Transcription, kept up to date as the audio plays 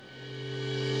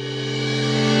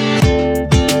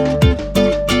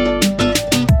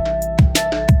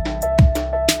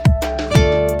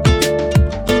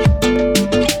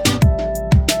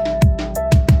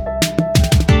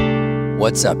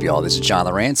What's up, y'all? This is John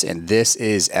Lawrence, and this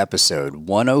is episode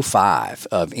 105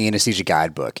 of Anesthesia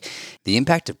Guidebook, The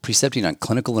Impact of Precepting on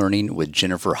Clinical Learning with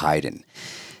Jennifer Hayden.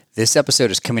 This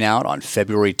episode is coming out on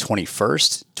February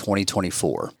 21st,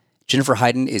 2024. Jennifer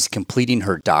Hayden is completing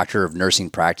her Doctor of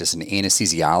Nursing Practice in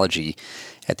Anesthesiology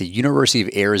at the University of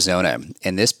Arizona,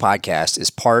 and this podcast is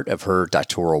part of her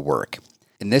doctoral work.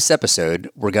 In this episode,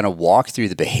 we're going to walk through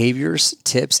the behaviors,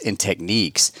 tips, and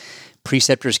techniques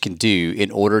preceptors can do in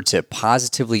order to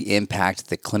positively impact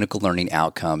the clinical learning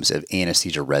outcomes of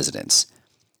anesthesia residents.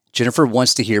 Jennifer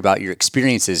wants to hear about your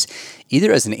experiences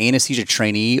either as an anesthesia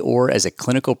trainee or as a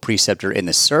clinical preceptor in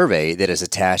the survey that is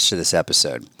attached to this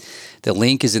episode. The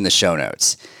link is in the show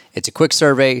notes. It's a quick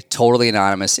survey, totally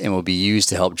anonymous, and will be used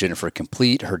to help Jennifer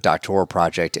complete her doctoral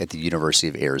project at the University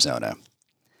of Arizona.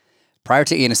 Prior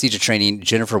to anesthesia training,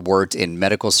 Jennifer worked in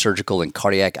medical, surgical, and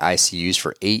cardiac ICUs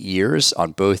for 8 years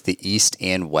on both the East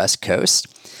and West Coast.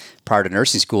 Prior to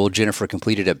nursing school, Jennifer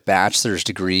completed a bachelor's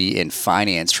degree in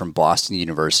finance from Boston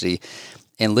University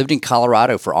and lived in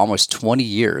Colorado for almost 20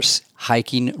 years,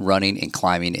 hiking, running, and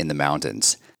climbing in the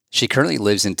mountains. She currently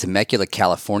lives in Temecula,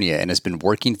 California, and has been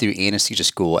working through anesthesia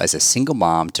school as a single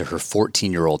mom to her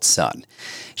 14-year-old son.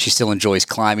 She still enjoys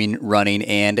climbing, running,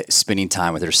 and spending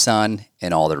time with her son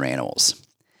and all their animals.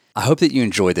 I hope that you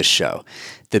enjoy this show.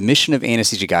 The mission of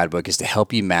Anesthesia Guidebook is to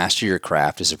help you master your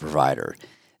craft as a provider.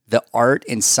 The art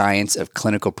and science of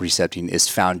clinical precepting is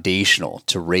foundational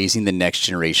to raising the next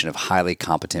generation of highly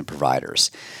competent providers.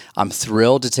 I'm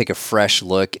thrilled to take a fresh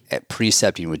look at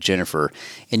precepting with Jennifer,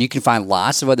 and you can find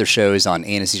lots of other shows on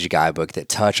Anesthesia Guidebook that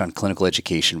touch on clinical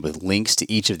education with links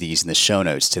to each of these in the show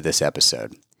notes to this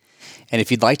episode. And if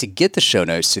you'd like to get the show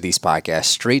notes to these podcasts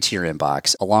straight to your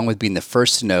inbox, along with being the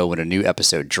first to know when a new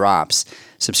episode drops,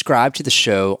 subscribe to the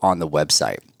show on the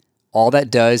website. All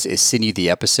that does is send you the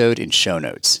episode and show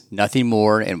notes, nothing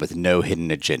more and with no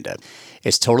hidden agenda.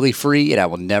 It's totally free and I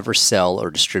will never sell or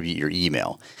distribute your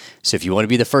email. So if you want to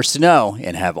be the first to know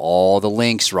and have all the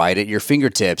links right at your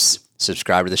fingertips,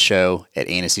 subscribe to the show at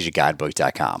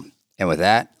anesthesiaguidebook.com. And with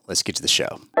that, let's get to the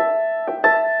show.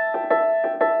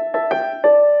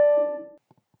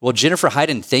 Well, Jennifer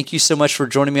Hayden, thank you so much for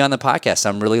joining me on the podcast.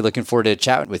 I'm really looking forward to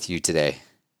chatting with you today.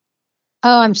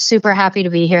 Oh, I'm super happy to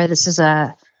be here. This is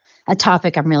a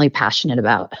topic I'm really passionate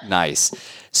about. Nice.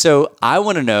 So I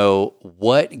want to know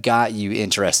what got you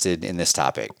interested in this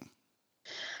topic.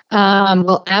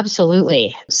 Well,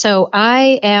 absolutely. So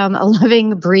I am a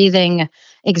living, breathing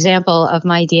example of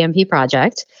my DNP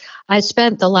project. I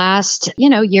spent the last,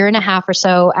 year and a half or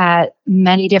so at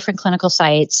many different clinical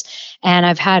sites, and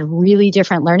I've had really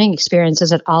different learning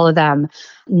experiences at all of them,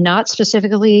 not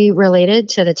specifically related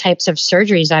to the types of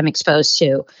surgeries I'm exposed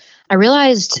to. I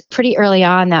realized pretty early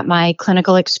on that my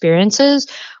clinical experiences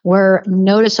were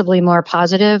noticeably more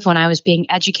positive when I was being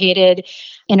educated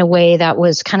in a way that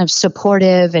was kind of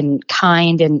supportive and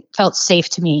kind and felt safe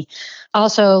to me.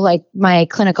 Also, like my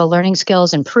clinical learning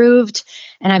skills improved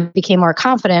and I became more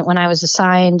confident when I was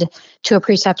assigned to a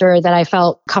preceptor that I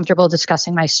felt comfortable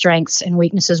discussing my strengths and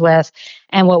weaknesses with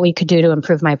and what we could do to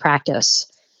improve my practice.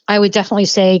 I would definitely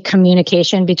say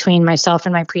communication between myself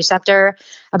and my preceptor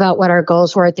about what our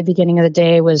goals were at the beginning of the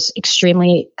day was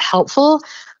extremely helpful,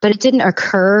 but it didn't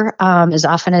occur as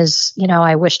often as,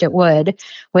 I wished it would,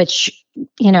 which,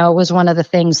 was one of the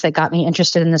things that got me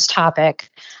interested in this topic.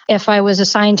 If I was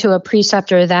assigned to a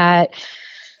preceptor that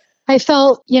I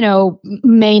felt,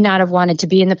 may not have wanted to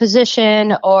be in the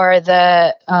position, or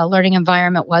the learning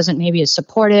environment wasn't maybe as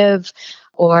supportive,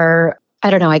 or I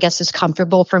don't know, I guess as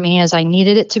comfortable for me as I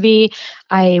needed it to be,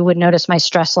 I would notice my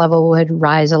stress level would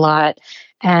rise a lot.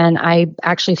 And I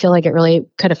actually feel like it really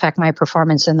could affect my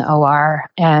performance in the OR.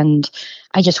 And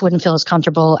I just wouldn't feel as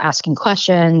comfortable asking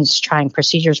questions, trying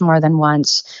procedures more than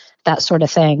once, that sort of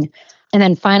thing. And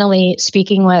then finally,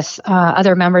 speaking with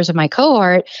other members of my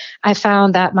cohort, I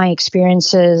found that my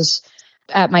experiences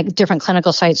at my different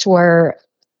clinical sites were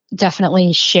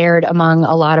definitely shared among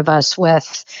a lot of us,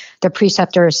 with the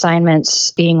preceptor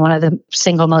assignments being one of the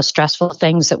single most stressful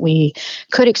things that we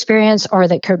could experience or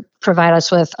that could provide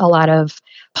us with a lot of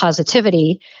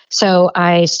positivity. So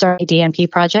I started a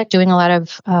DNP project doing a lot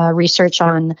of research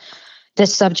on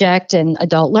this subject and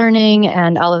adult learning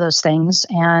and all of those things.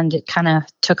 And it kind of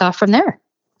took off from there.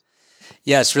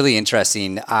 Yeah, it's really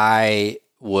interesting. I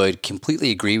would completely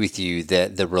agree with you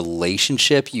that the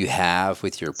relationship you have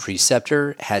with your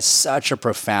preceptor has such a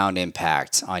profound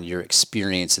impact on your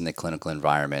experience in the clinical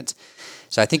environment.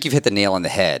 So I think you've hit the nail on the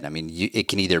head. I mean, it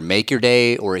can either make your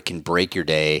day or it can break your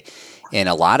day. And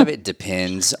a lot of it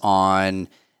depends on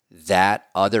that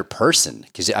other person.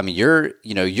 Because I mean, you're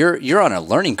on a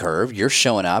learning curve. You're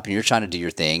showing up and you're trying to do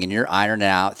your thing, and you're ironing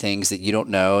out things that you don't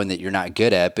know and that you're not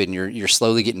good at, and you're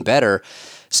slowly getting better.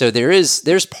 So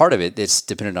there's part of it that's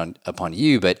dependent upon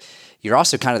you, but you're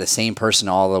also kind of the same person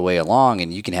all the way along,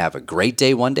 and you can have a great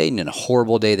day one day and then a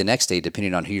horrible day the next day,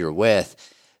 depending on who you're with.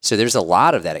 So there's a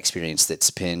lot of that experience that's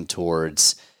pinned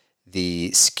towards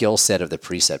the skill set of the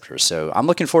preceptor. So I'm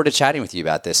looking forward to chatting with you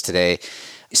about this today.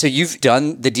 So you've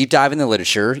done the deep dive in the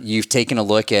literature. You've taken a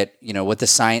look at, what the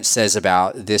science says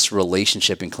about this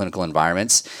relationship in clinical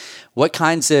environments. What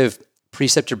kinds of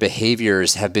preceptor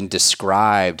behaviors have been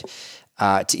described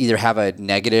to either have a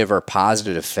negative or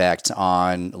positive effect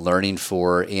on learning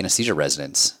for anesthesia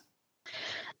residents?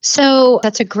 So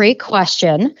that's a great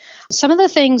question. Some of the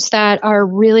things that are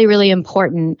really, really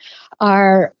important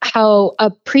are how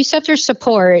a preceptor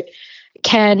support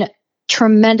can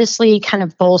tremendously kind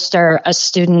of bolster a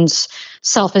student's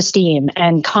self-esteem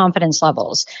and confidence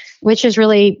levels, which is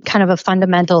really kind of a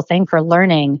fundamental thing for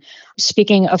learning.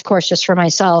 Speaking, of course, just for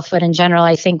myself, but in general,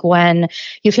 I think when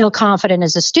you feel confident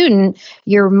as a student,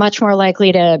 you're much more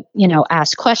likely to,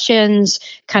 ask questions,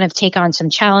 kind of take on some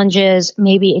challenges,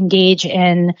 maybe engage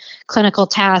in clinical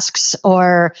tasks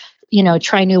or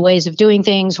try new ways of doing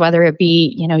things, whether it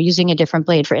be, using a different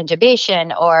blade for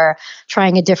intubation or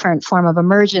trying a different form of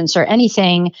emergence or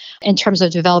anything in terms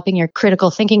of developing your critical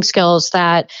thinking skills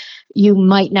that you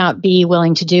might not be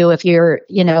willing to do if you're,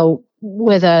 in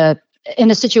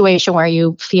a situation where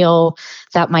you feel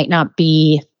that might not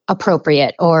be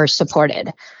appropriate or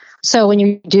supported. So when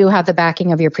you do have the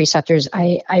backing of your preceptors,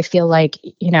 I feel like,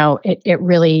 it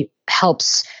really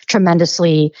helps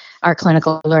tremendously our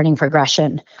clinical learning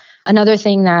progression. Another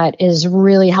thing that is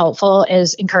really helpful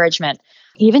is encouragement.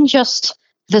 Even just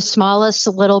the smallest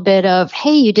little bit of,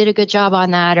 hey, you did a good job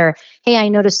on that, or hey, I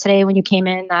noticed today when you came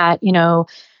in that,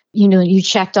 you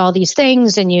checked all these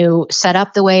things and you set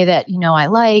up the way that, I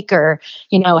like, or,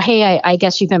 hey, I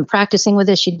guess you've been practicing with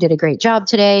this. You did a great job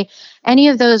today. Any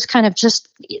of those kind of just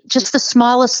the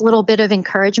smallest little bit of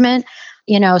encouragement,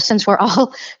 since we're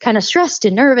all kind of stressed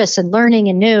and nervous and learning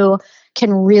and new,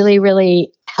 can really,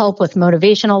 really help with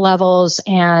motivational levels,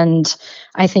 and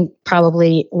I think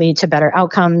probably lead to better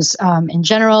outcomes in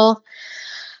general.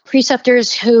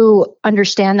 Preceptors who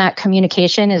understand that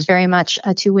communication is very much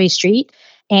a two-way street,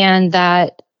 and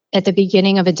that at the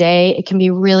beginning of a day, it can be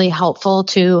really helpful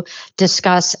to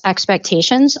discuss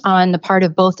expectations on the part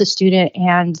of both the student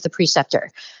and the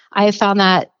preceptor. I have found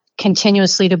that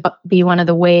continuously to be one of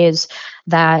the ways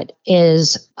that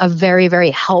is a very, very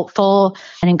helpful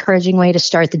and encouraging way to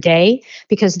start the day,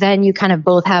 because then you kind of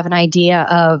both have an idea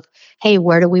of, hey,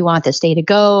 where do we want this day to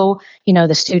go?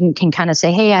 The student can kind of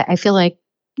say, hey, I feel like,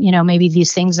 maybe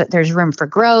these things that there's room for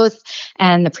growth.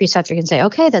 And the preceptor can say,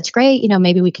 okay, that's great.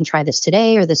 Maybe we can try this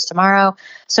today or this tomorrow.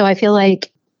 So I feel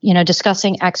like,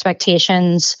 discussing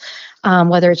expectations,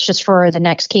 whether it's just for the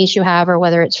next case you have or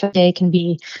whether it's for the day, can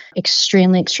be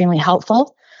extremely, extremely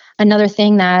helpful. Another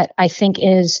thing that I think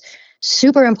is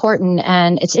super important,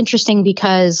 and it's interesting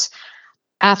because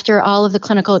after all of the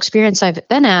clinical experience I've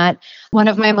been at, one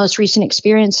of my most recent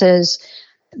experiences,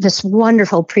 this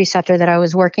wonderful preceptor that I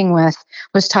was working with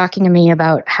was talking to me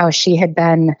about how she had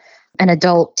been an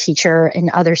adult teacher in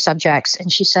other subjects.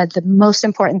 And she said the most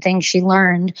important thing she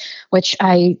learned, which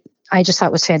I just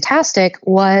thought was fantastic,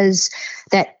 was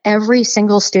that every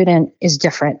single student is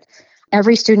different.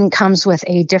 Every student comes with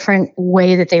a different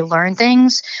way that they learn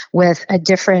things, with a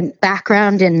different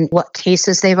background in what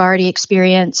cases they've already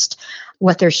experienced,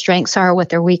 what their strengths are, what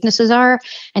their weaknesses are.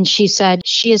 And she said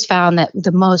she has found that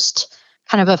the most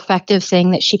kind of effective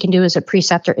thing that she can do as a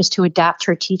preceptor is to adapt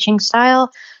her teaching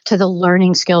style to the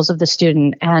learning skills of the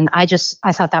student. And I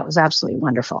thought that was absolutely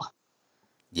wonderful.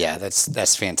 Yeah,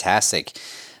 that's fantastic.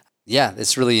 Yeah,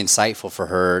 it's really insightful for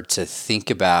her to think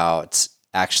about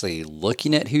actually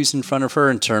looking at who's in front of her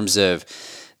in terms of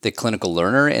the clinical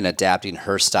learner and adapting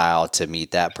her style to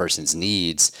meet that person's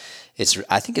needs.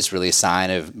 I think it's really a sign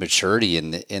of maturity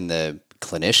in the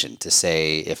clinician to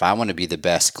say, if I want to be the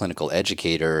best clinical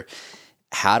educator,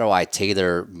 how do I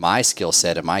tailor my skill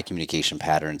set and my communication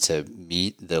pattern to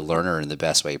meet the learner in the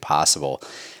best way possible?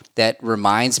 That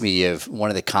reminds me of one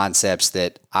of the concepts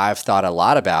that I've thought a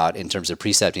lot about in terms of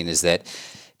precepting, is that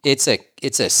it's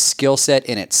a skill set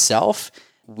in itself.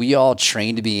 We all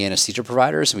train to be anesthesia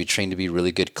providers and we train to be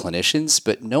really good clinicians,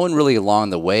 but no one really along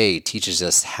the way teaches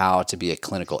us how to be a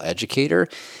clinical educator.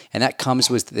 And that comes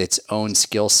with its own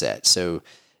skill set. So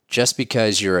just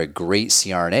because you're a great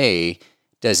CRNA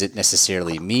doesn't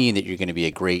necessarily mean that you're going to be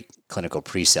a great clinical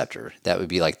preceptor. That would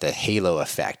be like the halo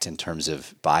effect in terms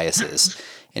of biases.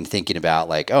 and thinking about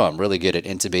like, oh, I'm really good at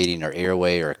intubating or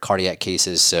airway or cardiac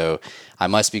cases, so I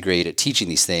must be great at teaching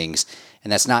these things.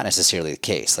 And that's not necessarily the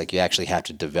case. Like, you actually have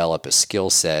to develop a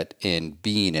skill set in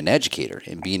being an educator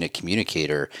and being a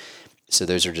communicator. So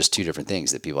those are just two different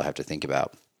things that people have to think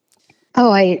about.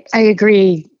 Oh, I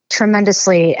agree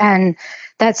tremendously. And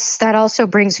that also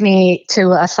brings me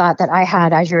to a thought that I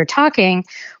had as you were talking,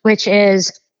 which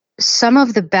is some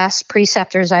of the best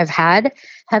preceptors I've had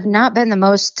have not been the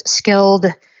most skilled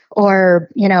or,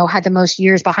 had the most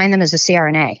years behind them as a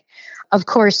CRNA. Of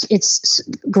course, it's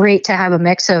great to have a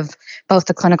mix of both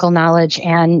the clinical knowledge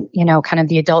and, kind of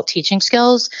the adult teaching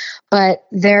skills. But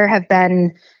there have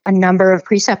been a number of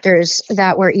preceptors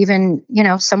that were even,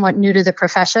 somewhat new to the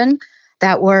profession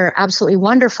that were absolutely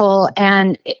wonderful.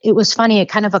 And it was funny,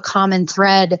 kind of a common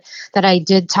thread that I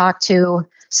did talk to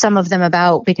some of them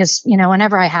about, because,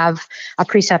 whenever I have a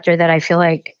preceptor that I feel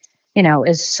like,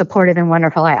 is supportive and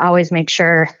wonderful, I always make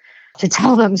sure to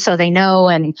tell them so they know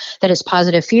and that it's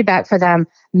positive feedback for them.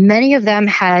 Many of them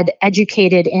had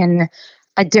educated in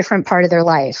a different part of their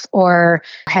life, or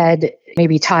had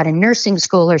maybe taught in nursing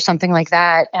school or something like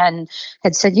that, and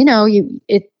had said,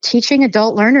 teaching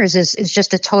adult learners is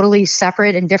just a totally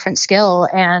separate and different skill.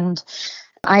 And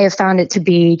I have found it to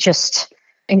be just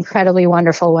incredibly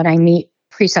wonderful when I meet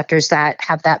preceptors that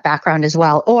have that background as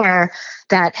well, or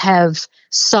that have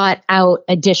sought out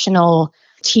additional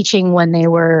teaching when they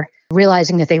were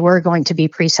realizing that they were going to be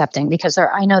precepting. Because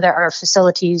I know there are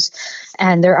facilities,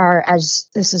 and there are, as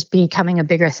this is becoming a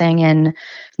bigger thing in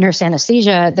nurse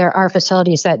anesthesia, there are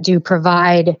facilities that do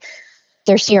provide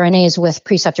their CRNAs with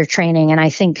preceptor training. And I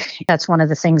think that's one of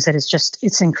the things that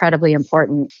it's incredibly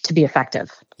important to be effective.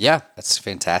 Yeah, that's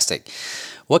fantastic.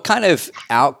 What kind of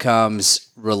outcomes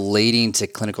relating to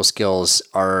clinical skills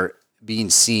are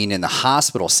being seen in the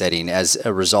hospital setting as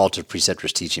a result of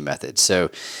preceptors' teaching methods?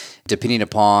 So depending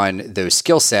upon those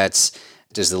skill sets,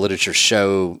 does the literature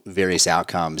show various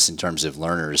outcomes in terms of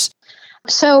learners?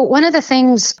 So one of the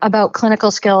things about clinical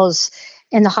skills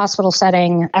in the hospital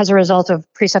setting as a result of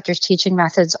preceptors' teaching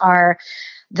methods are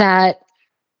that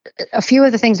a few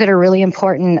of the things that are really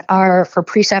important are for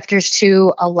preceptors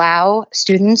to allow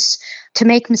students to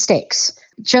make mistakes,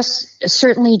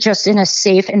 certainly just in a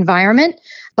safe environment,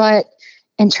 but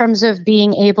in terms of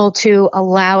being able to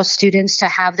allow students to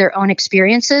have their own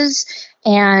experiences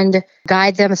and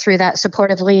guide them through that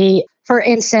supportively. For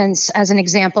instance, as an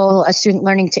example, a student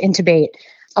learning to intubate.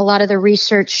 A lot of the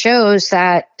research shows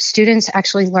that students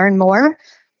actually learn more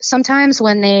sometimes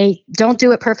when they don't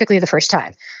do it perfectly the first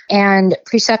time. And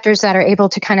preceptors that are able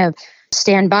to kind of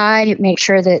stand by, make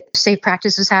sure that safe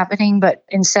practice is happening, but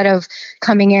instead of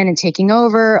coming in and taking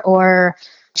over or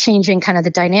changing kind of the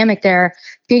dynamic there,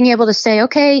 being able to say,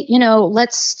 okay,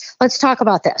 let's talk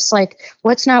about this. Like,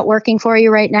 what's not working for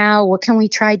you right now? What can we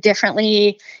try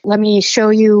differently? Let me show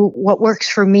you what works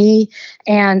for me.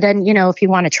 And then, if you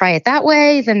want to try it that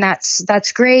way, then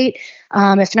that's great.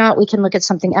 If not, we can look at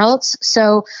something else.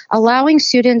 So allowing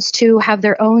students to have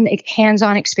their own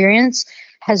hands-on experience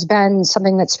has been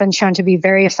something that's been shown to be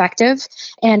very effective.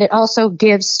 And it also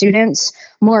gives students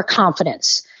more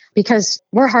confidence, because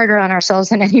we're harder on ourselves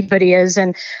than anybody is.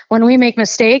 And when we make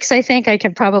mistakes, I think I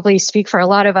can probably speak for a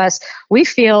lot of us, we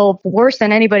feel worse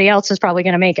than anybody else is probably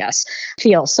going to make us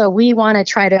feel. So we want to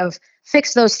try to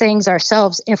fix those things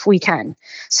ourselves if we can.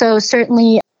 So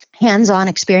certainly hands-on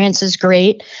experience is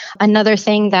great. Another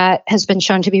thing that has been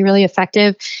shown to be really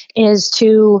effective is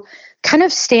to kind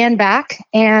of stand back,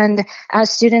 and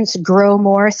as students grow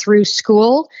more through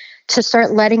school, to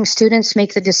start letting students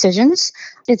make the decisions.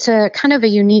 It's a kind of a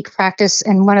unique practice,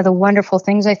 and one of the wonderful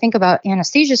things I think about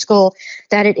anesthesia school,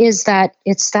 that it's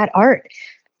that art.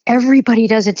 Everybody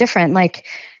does it different. Like,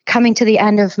 coming to the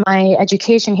end of my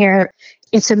education here,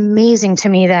 it's amazing to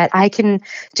me that I can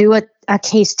do a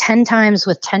case 10 times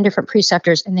with 10 different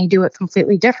preceptors, and they do it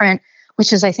completely different,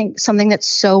 which is, I think, something that's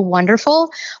so wonderful.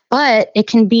 But it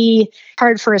can be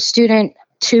hard for a student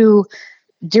to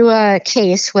do a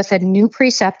case with a new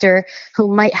preceptor who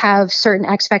might have certain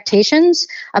expectations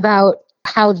about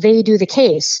how they do the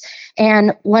case.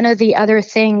 And one of the other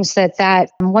things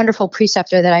that wonderful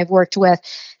preceptor that I've worked with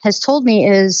has told me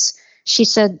is, she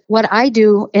said, what I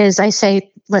do is I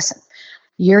say, listen,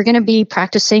 you're going to be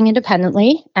practicing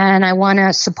independently, and I want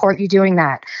to support you doing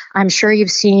that. I'm sure you've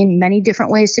seen many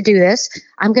different ways to do this.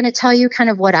 I'm going to tell you kind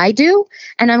of what I do,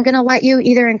 and I'm going to let you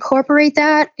either incorporate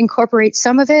that, incorporate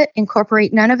some of it,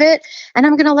 incorporate none of it, and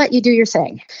I'm going to let you do your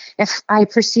thing. If I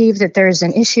perceive that there's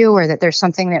an issue or that there's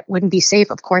something that wouldn't be safe,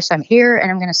 of course, I'm here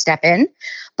and I'm going to step in.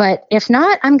 But if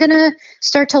not, I'm going to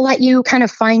start to let you kind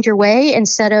of find your way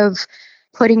instead of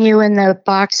putting you in the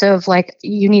box of like,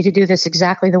 you need to do this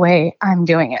exactly the way I'm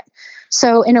doing it.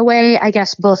 So in a way, I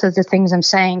guess both of the things I'm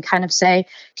saying kind of say,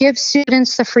 give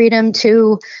students the freedom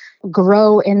to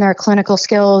grow in their clinical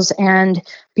skills and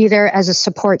be there as a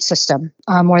support system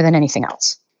more than anything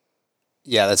else.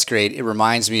 Yeah, that's great. It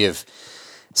reminds me of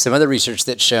some other research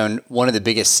that's shown one of the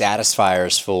biggest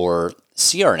satisfiers for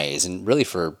CRNAs and really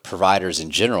for providers in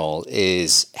general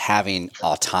is having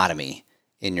autonomy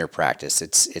in your practice.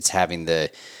 It's having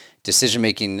the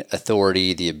decision-making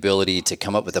authority, the ability to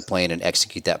come up with a plan and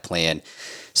execute that plan.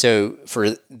 So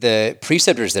for the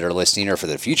preceptors that are listening, or for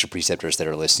the future preceptors that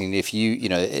are listening, if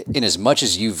in as much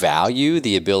as you value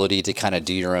the ability to kind of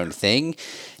do your own thing,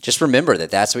 just remember that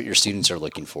that's what your students are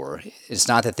looking for. It's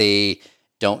not that they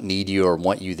don't need you or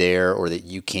want you there, or that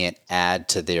you can't add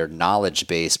to their knowledge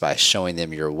base by showing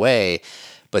them your way.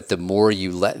 But the more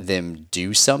you let them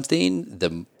do something,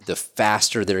 the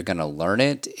faster they're going to learn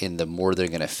it, and the more they're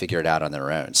going to figure it out on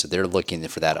their own. So they're looking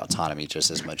for that autonomy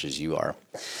just as much as you are.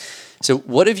 So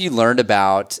what have you learned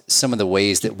about some of the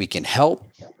ways that we can help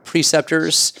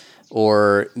preceptors,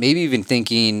 or maybe even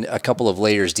thinking a couple of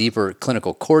layers deeper,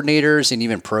 clinical coordinators and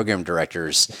even program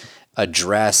directors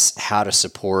address how to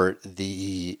support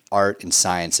the art and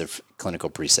science of clinical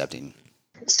precepting?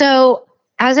 So,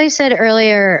 as I said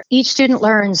earlier, each student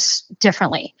learns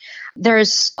differently.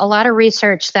 There's a lot of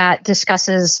research that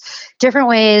discusses different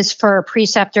ways for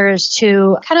preceptors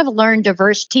to kind of learn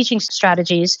diverse teaching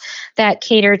strategies that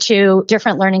cater to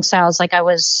different learning styles, like I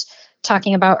was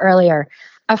talking about earlier.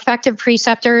 Effective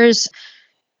preceptors,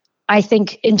 I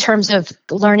think, in terms of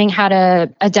learning how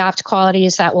to adapt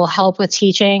qualities that will help with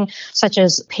teaching, such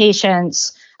as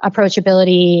patience,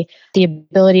 approachability, the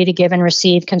ability to give and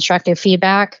receive constructive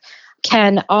feedback,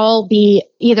 can all be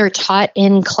either taught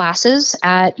in classes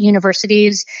at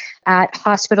universities, at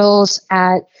hospitals,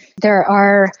 I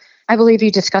believe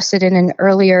you discussed it in an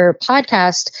earlier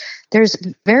podcast, there's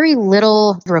very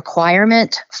little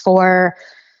requirement for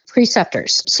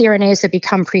preceptors, CRNAs that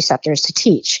become preceptors to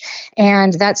teach.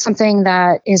 And that's something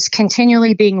that is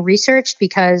continually being researched,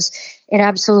 because it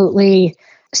absolutely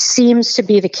seems to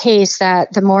be the case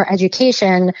that the more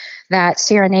education that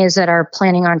CRNAs that are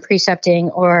planning on precepting,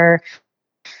 or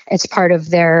it's part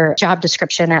of their job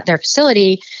description at their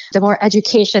facility, the more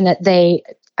education that they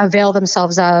avail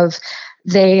themselves of,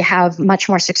 they have much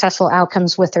more successful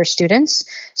outcomes with their students.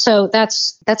 So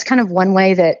that's kind of one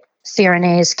way that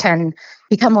CRNAs can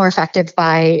become more effective,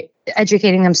 by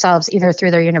educating themselves either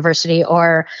through their university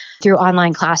or through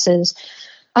online classes.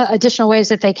 Additional ways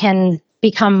that they can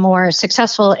become more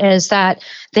successful is that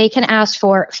they can ask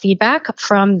for feedback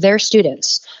from their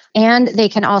students, and they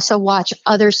can also watch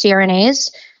other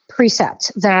CRNAs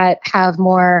precept that have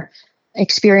more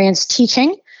experience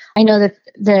teaching. I know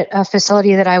that a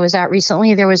facility that I was at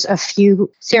recently, there was a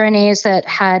few CRNAs that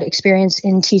had experience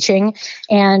in teaching,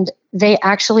 and they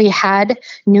actually had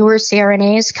newer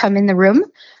CRNAs come in the room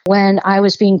when I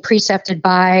was being precepted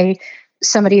by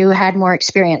somebody who had more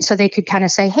experience. So they could kind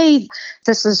of say, hey,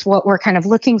 this is what we're kind of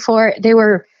looking for. They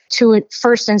were two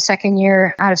first and second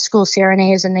year out of school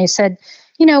CRNAs, and they said,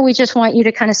 we just want you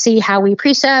to kind of see how we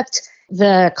precept,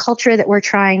 the culture that we're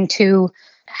trying to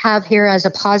have here as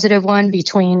a positive one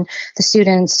between the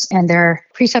students and their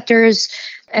preceptors.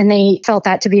 And they felt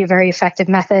that to be a very effective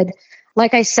method.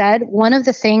 Like I said, one of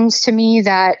the things to me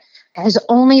that has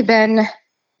only been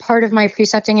part of my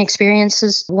precepting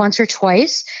experiences once or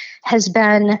twice has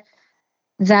been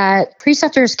that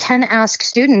preceptors can ask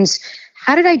students,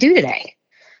 how did I do today?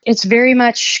 It's very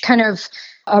much kind of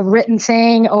a written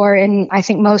thing, I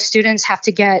think most students have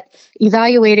to get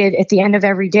evaluated at the end of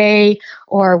every day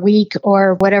or week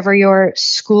or whatever your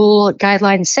school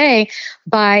guidelines say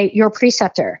by your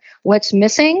preceptor. What's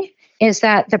missing is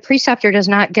that the preceptor does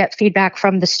not get feedback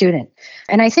from the student.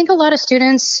 And I think a lot of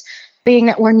students, being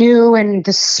that we're new in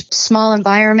this small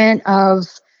environment of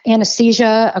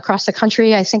anesthesia across the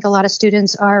country, I think a lot of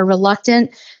students are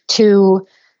reluctant to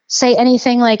say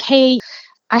anything like, hey,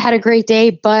 I had a great day,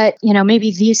 but maybe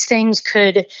these things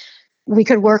we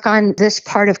could work on this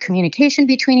part of communication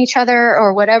between each other,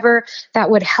 or whatever that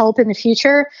would help in the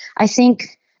future. I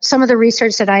think some of the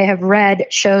research that I have read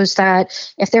shows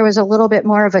that if there was a little bit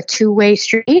more of a two-way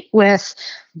street with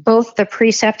both the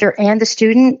preceptor and the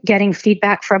student getting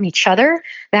feedback from each other,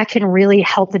 that can really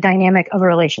help the dynamic of a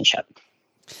relationship.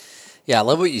 Yeah, I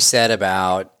love what you said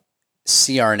about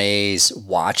CRNAs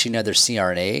watching other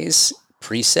CRNAs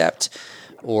precept,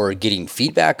 or getting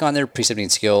feedback on their precepting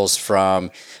skills from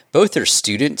both their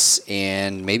students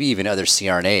and maybe even other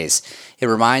CRNAs. It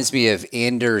reminds me of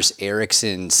Anders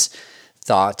Ericsson's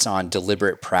thoughts on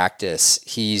deliberate practice.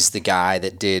 He's the guy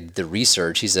that did the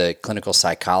research. He's a clinical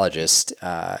psychologist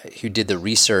who did the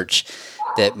research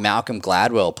that Malcolm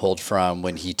Gladwell pulled from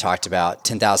when he talked about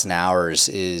 10,000 hours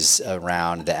is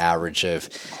around the average of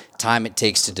time it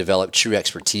takes to develop true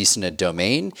expertise in a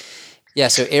domain. Yeah,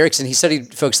 so Erickson, he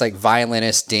studied folks like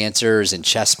violinists, dancers, and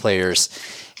chess players.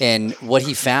 And what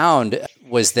he found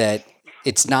was that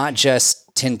it's not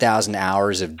just 10,000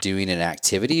 hours of doing an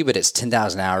activity, but it's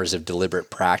 10,000 hours of deliberate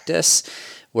practice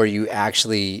where you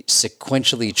actually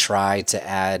sequentially try to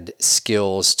add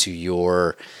skills to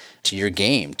your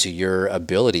game, to your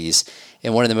abilities.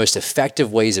 And one of the most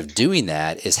effective ways of doing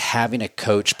that is having a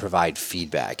coach provide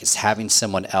feedback. It's having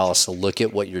someone else look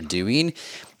at what you're doing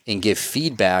and give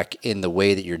feedback in the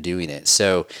way that you're doing it.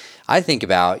 So I think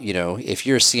about, if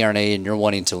you're a CRNA and you're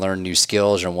wanting to learn new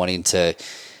skills or wanting to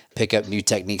pick up new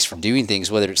techniques from doing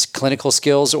things, whether it's clinical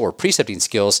skills or precepting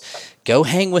skills, go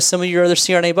hang with some of your other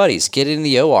CRNA buddies. Get in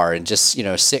the OR and just,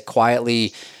 sit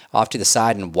quietly off to the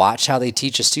side and watch how they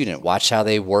teach a student, watch how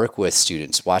they work with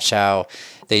students, watch how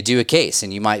they do a case.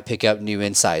 And you might pick up new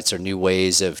insights or new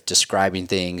ways of describing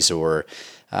things or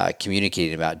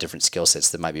communicating about different skill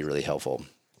sets that might be really helpful.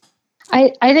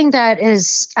 I think that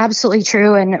is absolutely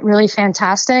true and really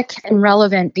fantastic and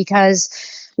relevant, because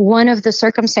one of the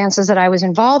circumstances that I was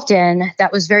involved in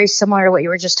that was very similar to what you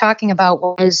were just talking about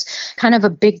was kind of a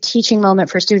big teaching moment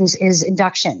for students is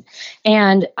induction.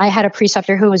 And I had a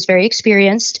preceptor who was very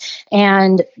experienced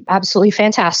and absolutely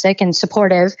fantastic and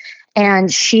supportive.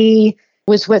 And she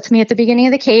was with me at the beginning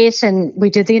of the case, and we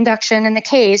did the induction in the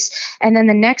case. And then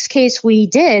the next case we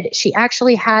did, she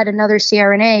actually had another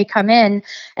CRNA come in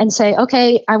and say,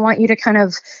 okay, I want you to kind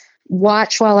of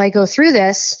watch while I go through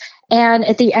this. And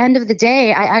at the end of the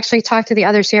day, I actually talked to the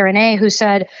other CRNA who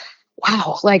said,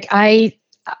 wow, like I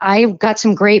got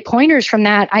some great pointers from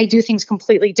that. I do things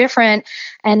completely different.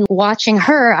 And watching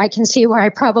her, I can see where I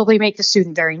probably make the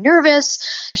student very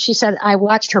nervous. She said, I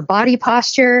watched her body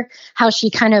posture, how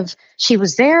she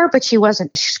was there, but she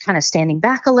wasn't, she's kind of standing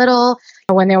back a little.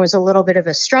 When there was a little bit of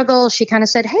a struggle, she kind of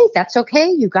said, hey, that's okay.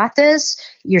 You got this.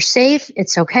 You're safe.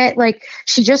 It's okay. Like,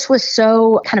 she just was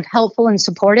so kind of helpful and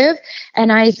supportive.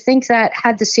 And I think that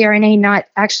had the CRNA not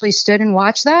actually stood and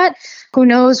watched that, who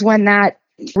knows when that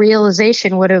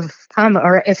realization would have come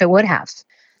or if it would have.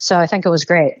 So I think it was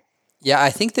great. Yeah,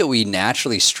 I think that we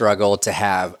naturally struggle to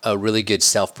have a really good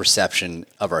self-perception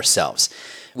of ourselves.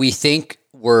 We think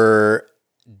we're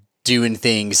doing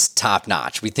things top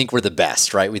notch. We think we're the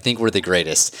best, right? We think we're the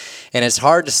greatest. And it's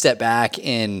hard to step back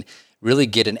and really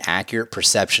get an accurate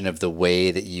perception of the way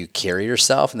that you carry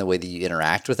yourself and the way that you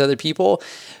interact with other people.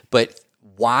 But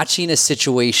watching a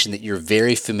situation that you're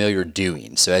very familiar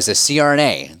doing. So as a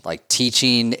CRNA, like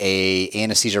teaching a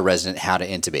anesthesia resident how to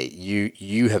intubate,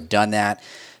 you have done that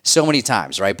so many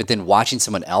times, right? But then watching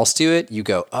someone else do it, you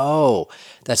go, oh,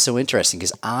 that's so interesting,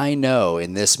 because I know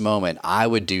in this moment I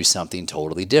would do something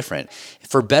totally different,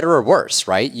 for better or worse,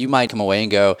 right? You might come away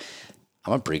and go,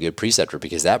 I'm a pretty good preceptor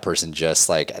because that person just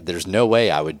there's no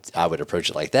way I would approach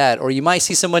it like that. Or you might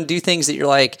see someone do things that you're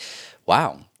like,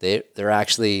 wow, they're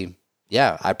actually,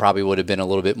 yeah, I probably would have been a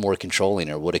little bit more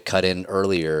controlling or would have cut in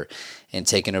earlier and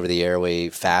taken over the airway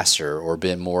faster or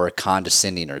been more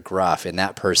condescending or gruff. And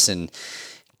that person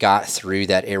got through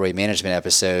that airway management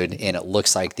episode, and it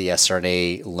looks like the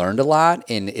SRNA learned a lot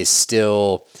and is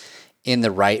still in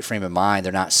the right frame of mind.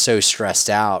 They're not so stressed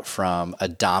out from a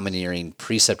domineering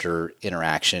preceptor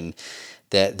interaction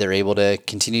that they're able to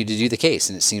continue to do the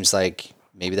case. And it seems like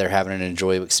maybe they're having an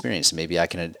enjoyable experience. Maybe I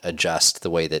can adjust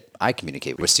the way that I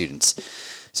communicate with students.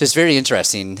 So it's very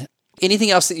interesting.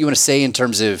 Anything else that you want to say in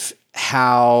terms of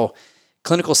how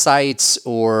clinical sites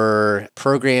or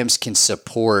programs can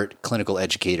support clinical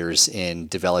educators in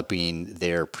developing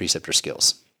their preceptor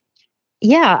skills?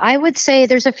 Yeah, I would say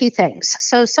there's a few things.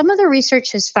 So some of the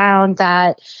research has found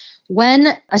that when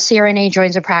a CRNA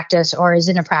joins a practice or is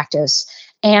in a practice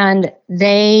and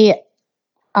they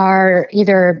are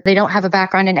either they don't have a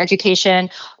background in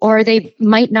education or they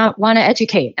might not want to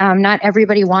educate. Not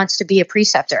everybody wants to be a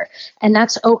preceptor, and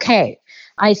that's okay.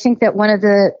 I think that one of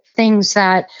the things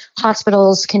that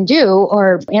hospitals can do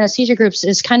or anesthesia groups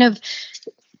is kind of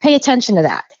pay attention to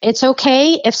that. It's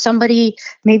okay if somebody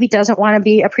maybe doesn't want to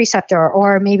be a preceptor,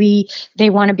 or maybe they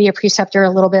want to be a preceptor a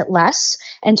little bit less,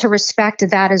 and to respect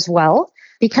that as well,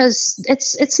 because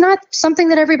it's not something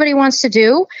that everybody wants to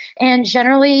do. And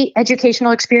generally,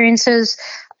 educational experiences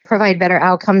provide better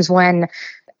outcomes when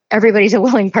everybody's a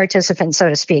willing participant, so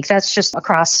to speak. That's just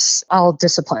across all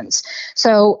disciplines.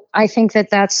 So I think that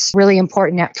that's really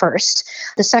important at first.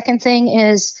 The second thing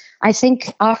is, I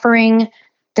think offering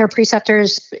their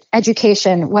preceptors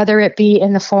education, whether it be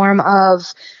in the form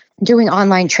of doing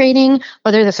online training,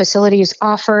 whether the facilities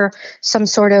offer some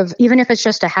sort of, even if it's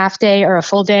just a half day or a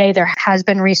full day, there has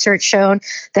been research shown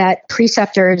that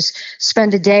preceptors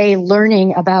spend a day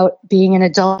learning about being an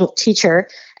adult teacher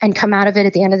and come out of it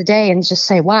at the end of the day and just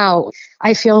say, wow,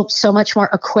 I feel so much more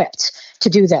equipped to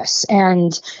do this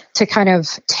and to kind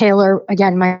of tailor,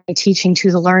 again, my teaching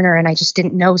to the learner. And I just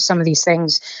didn't know some of these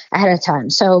things ahead of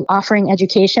time. So offering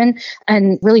education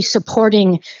and really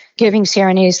supporting giving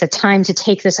CRNAs the time to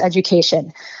take this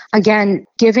education. Again,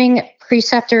 giving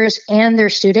preceptors and their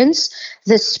students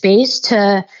the space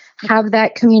to have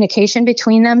that communication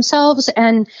between themselves.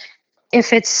 And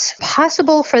if it's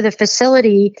possible for the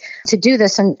facility to do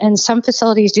this, and some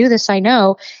facilities do this, I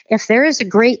know, if there is a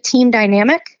great team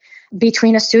dynamic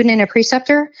between a student and a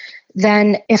preceptor,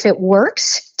 then if it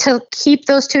works, to keep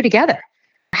those two together.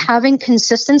 Having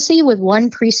consistency with one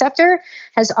preceptor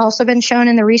has also been shown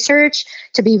in the research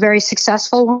to be very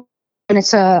successful, and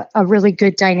it's a really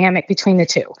good dynamic between the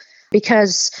two.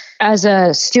 Because as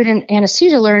a student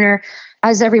anesthesia learner,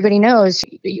 as everybody knows,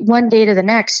 one day to the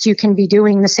next, you can be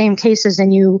doing the same cases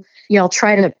and you'll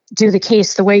try to do the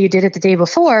case the way you did it the day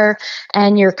before.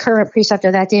 And your current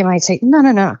preceptor that day might say,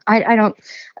 no, I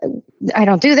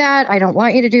don't do that. I don't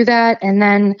want you to do that. And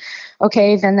then,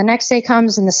 okay, then the next day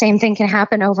comes and the same thing can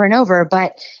happen over and over.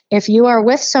 But if you are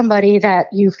with somebody that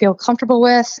you feel comfortable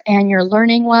with and you're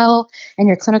learning well and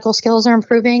your clinical skills are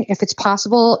improving, if it's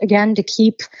possible, again, to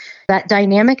keep that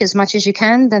dynamic as much as you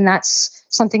can, then that's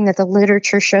something that the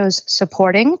literature shows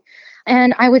supporting.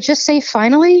 And I would just say,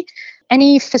 finally,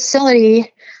 any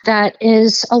facility that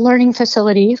is a learning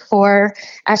facility for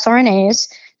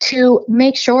SRNAs, to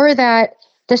make sure that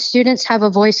the students have a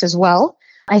voice as well.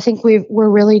 I think we're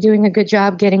really doing a good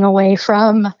job getting away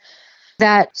from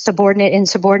that subordinate,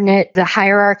 insubordinate, the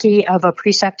hierarchy of a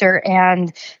preceptor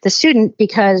and the student,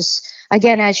 because,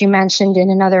 again, as you mentioned in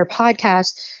another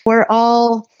podcast, we're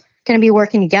all going to be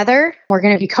working together. We're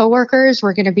going to be coworkers.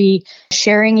 We're going to be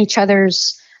sharing each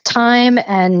other's time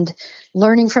and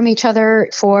learning from each other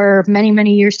for many,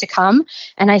 many years to come.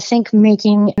 And I think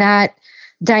making that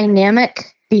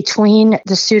dynamic between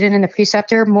the student and the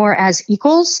preceptor more as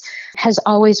equals has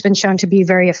always been shown to be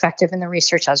very effective in the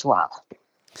research as well.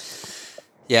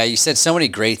 Yeah, you said so many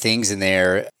great things in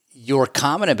there. Your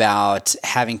comment about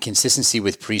having consistency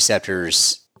with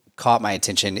preceptors caught my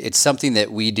attention. It's something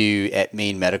that we do at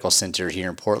Maine Medical Center here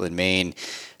in Portland, Maine.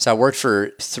 So I worked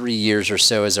for 3 years or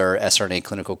so as our SRNA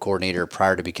clinical coordinator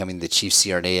prior to becoming the chief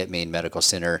CRNA at Maine Medical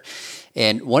Center.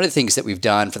 And one of the things that we've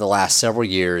done for the last several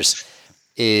years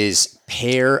is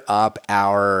pair up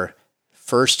our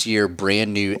first year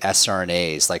brand new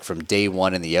SRNAs, like from day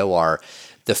one in the OR.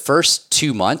 The first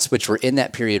 2 months, which we're in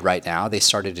that period right now, they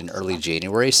started in early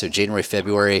January. So January,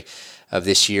 February of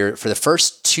this year, for the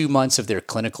first 2 months of their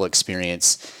clinical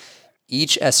experience,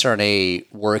 each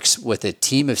SRNA works with a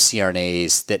team of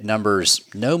CRNAs that numbers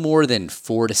no more than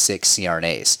 4 to 6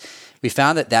 CRNAs. We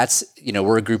found that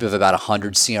we're a group of about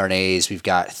 100 CRNAs. We've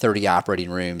got 30 operating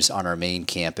rooms on our main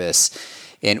campus.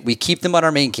 And we keep them on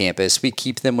our main campus. We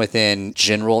keep them within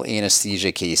general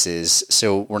anesthesia cases.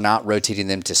 So we're not rotating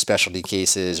them to specialty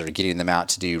cases or getting them out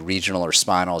to do regional or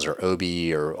spinals or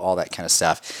OB or all that kind of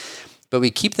stuff. But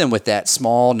we keep them with that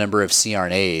small number of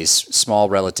CRNAs, small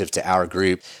relative to our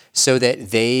group, so that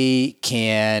they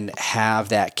can have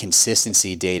that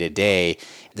consistency day to day.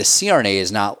 The CRNA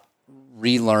is not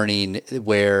relearning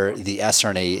where the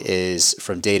SRNA is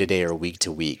from day to day or week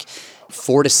to week.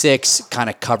 4 to 6 kind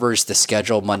of covers the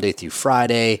schedule Monday through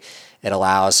Friday. It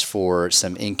allows for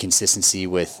some inconsistency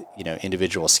with,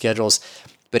 individual schedules,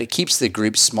 but it keeps the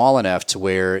group small enough to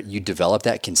where you develop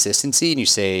that consistency and you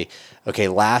say, okay,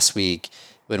 last week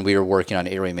when we were working on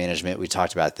airway management, we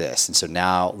talked about this. And so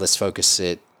now let's focus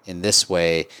it in this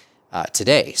way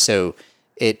today. So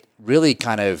it really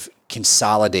kind of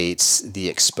consolidates the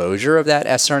exposure of that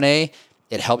SRNA.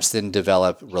 It helps them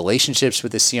develop relationships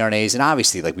with the CRNAs. And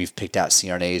obviously, we've picked out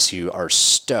CRNAs who are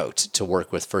stoked to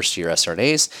work with first-year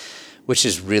SRNAs, which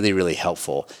is really, really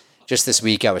helpful. Just this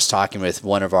week, I was talking with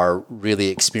one of our really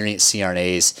experienced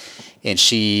CRNAs, and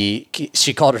she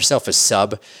called herself a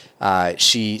sub.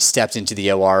 She stepped into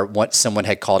the OR. Someone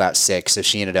had called out sick, so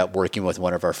she ended up working with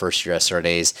one of our first-year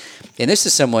SRNAs. And this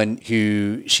is someone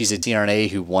she's a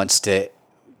CRNA who wants to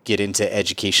get into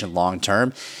education long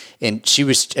term. And she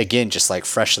was, again, just like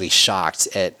freshly shocked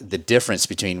at the difference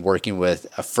between working with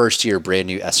a first year brand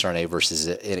new sRNA versus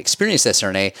an experienced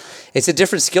sRNA. It's a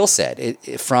different skill set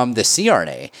from the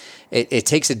cRNA. It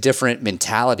takes a different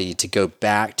mentality to go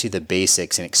back to the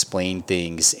basics and explain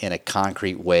things in a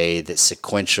concrete way that's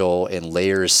sequential and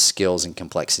layers skills and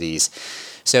complexities.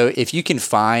 So if you can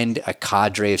find a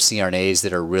cadre of cRNAs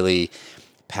that are really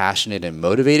passionate and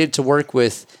motivated to work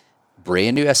with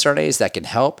brand new sRNAs, that can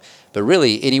help. But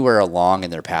really anywhere along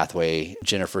in their pathway,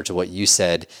 Jennifer, to what you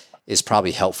said, is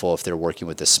probably helpful if they're working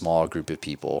with a small group of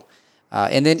people.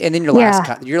 And then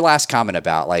your last comment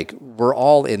about like, we're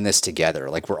all in this together.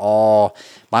 Like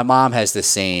my mom has this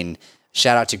saying,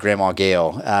 shout out to Grandma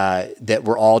Gail, that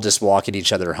we're all just walking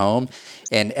each other home.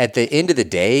 And at the end of the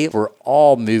day, we're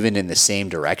all moving in the same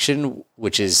direction,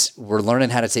 which is we're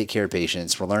learning how to take care of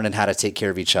patients. We're learning how to take care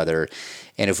of each other.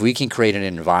 And if we can create an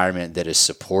environment that is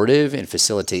supportive and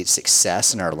facilitates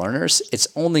success in our learners, it's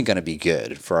only going to be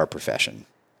good for our profession.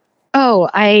 Oh,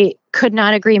 I could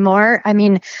not agree more. I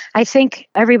mean, I think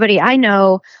everybody I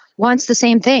know wants the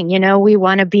same thing. You know, we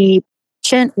want to be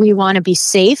patient, we want to be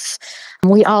safe.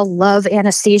 We all love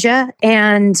anesthesia,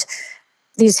 and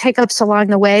these hiccups along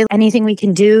the way, anything we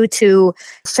can do to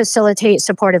facilitate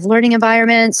supportive learning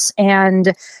environments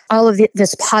and all of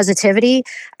this positivity.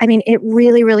 I mean, it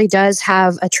really, really does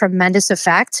have a tremendous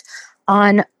effect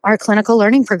on our clinical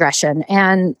learning progression.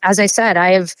 And as I said,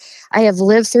 I have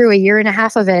lived through a year and a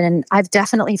half of it, and I've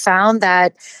definitely found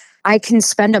that I can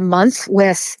spend a month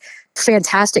with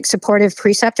fantastic supportive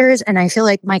preceptors, and I feel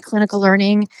like my clinical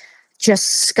learning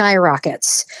just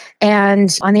skyrockets.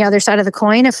 And on the other side of the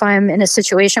coin, if I'm in a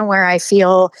situation where I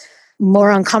feel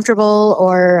more uncomfortable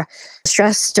or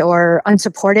stressed or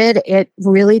unsupported, it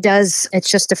really does, it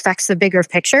just affects the bigger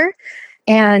picture.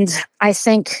 And I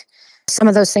think some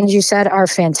of those things you said are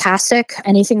fantastic.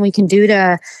 Anything we can do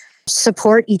to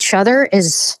support each other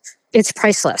it's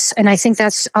priceless. And I think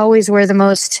that's always where the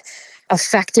most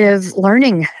effective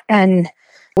learning and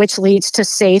which leads to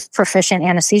safe, proficient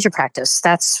anesthesia practice.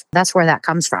 That's where that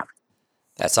comes from.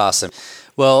 That's awesome.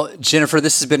 Well, Jennifer,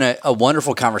 this has been a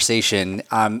wonderful conversation.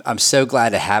 I'm so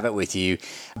glad to have it with you.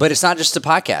 But it's not just a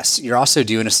podcast. You're also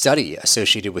doing a study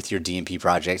associated with your DNP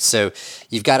project. So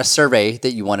you've got a survey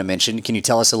that you want to mention. Can you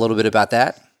tell us a little bit about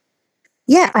that?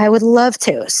 Yeah, I would love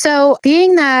to. So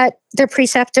being that the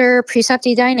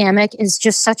preceptor-preceptee dynamic is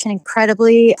just such an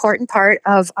incredibly important part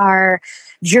of our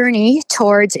journey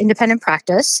towards independent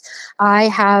practice, I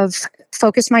have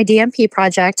focused my DNP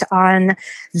project on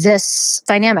this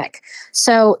dynamic.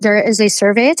 So there is a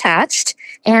survey attached,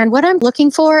 and what I'm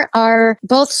looking for are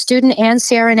both student and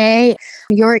CRNA,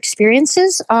 your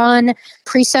experiences on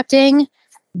precepting,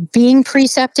 being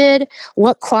precepted,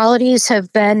 what qualities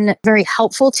have been very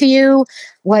helpful to you,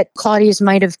 what qualities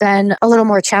might have been a little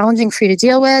more challenging for you to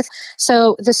deal with.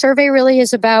 So the survey really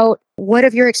is about what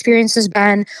have your experiences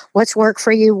been, what's worked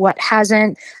for you, what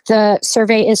hasn't. The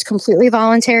survey is completely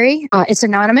voluntary. It's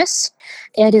anonymous.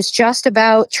 It is just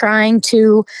about trying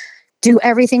to do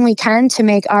everything we can to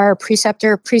make our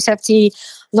preceptor-preceptee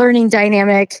learning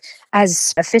dynamic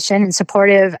as efficient and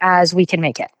supportive as we can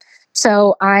make it.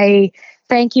 So I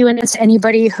thank you, and it's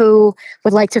anybody who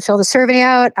would like to fill the survey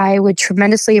out. I would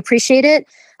tremendously appreciate it.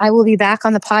 I will be back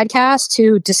on the podcast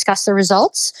to discuss the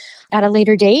results at a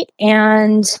later date.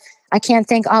 And I can't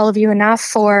thank all of you enough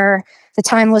for the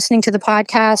time listening to the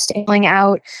podcast and filling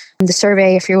out the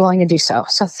survey if you're willing to do so.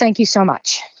 So thank you so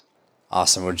much.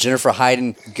 Awesome. Well, Jennifer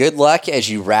Hayden, good luck as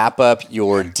you wrap up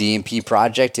your DNP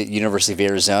project at University of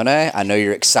Arizona. I know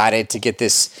you're excited to get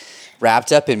this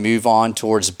wrapped up and move on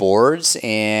towards boards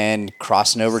and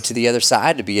crossing over to the other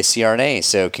side to be a CRNA.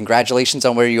 So congratulations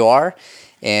on where you are,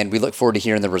 and we look forward to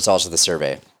hearing the results of the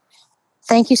survey.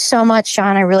 Thank you so much,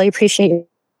 Sean. I really appreciate it.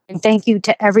 And thank you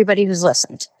to everybody who's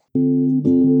listened.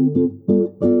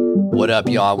 What up,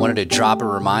 y'all? I wanted to drop a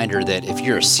reminder that if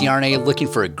you're a CRNA looking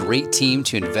for a great team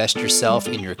to invest yourself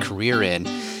and your career in,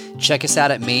 check us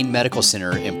out at Maine Medical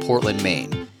Center in Portland,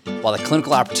 Maine. While the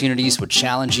clinical opportunities would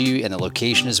challenge you and the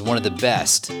location is one of the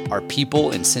best, our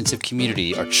people and sense of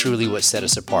community are truly what set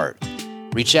us apart.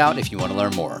 Reach out if you want to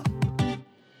learn more.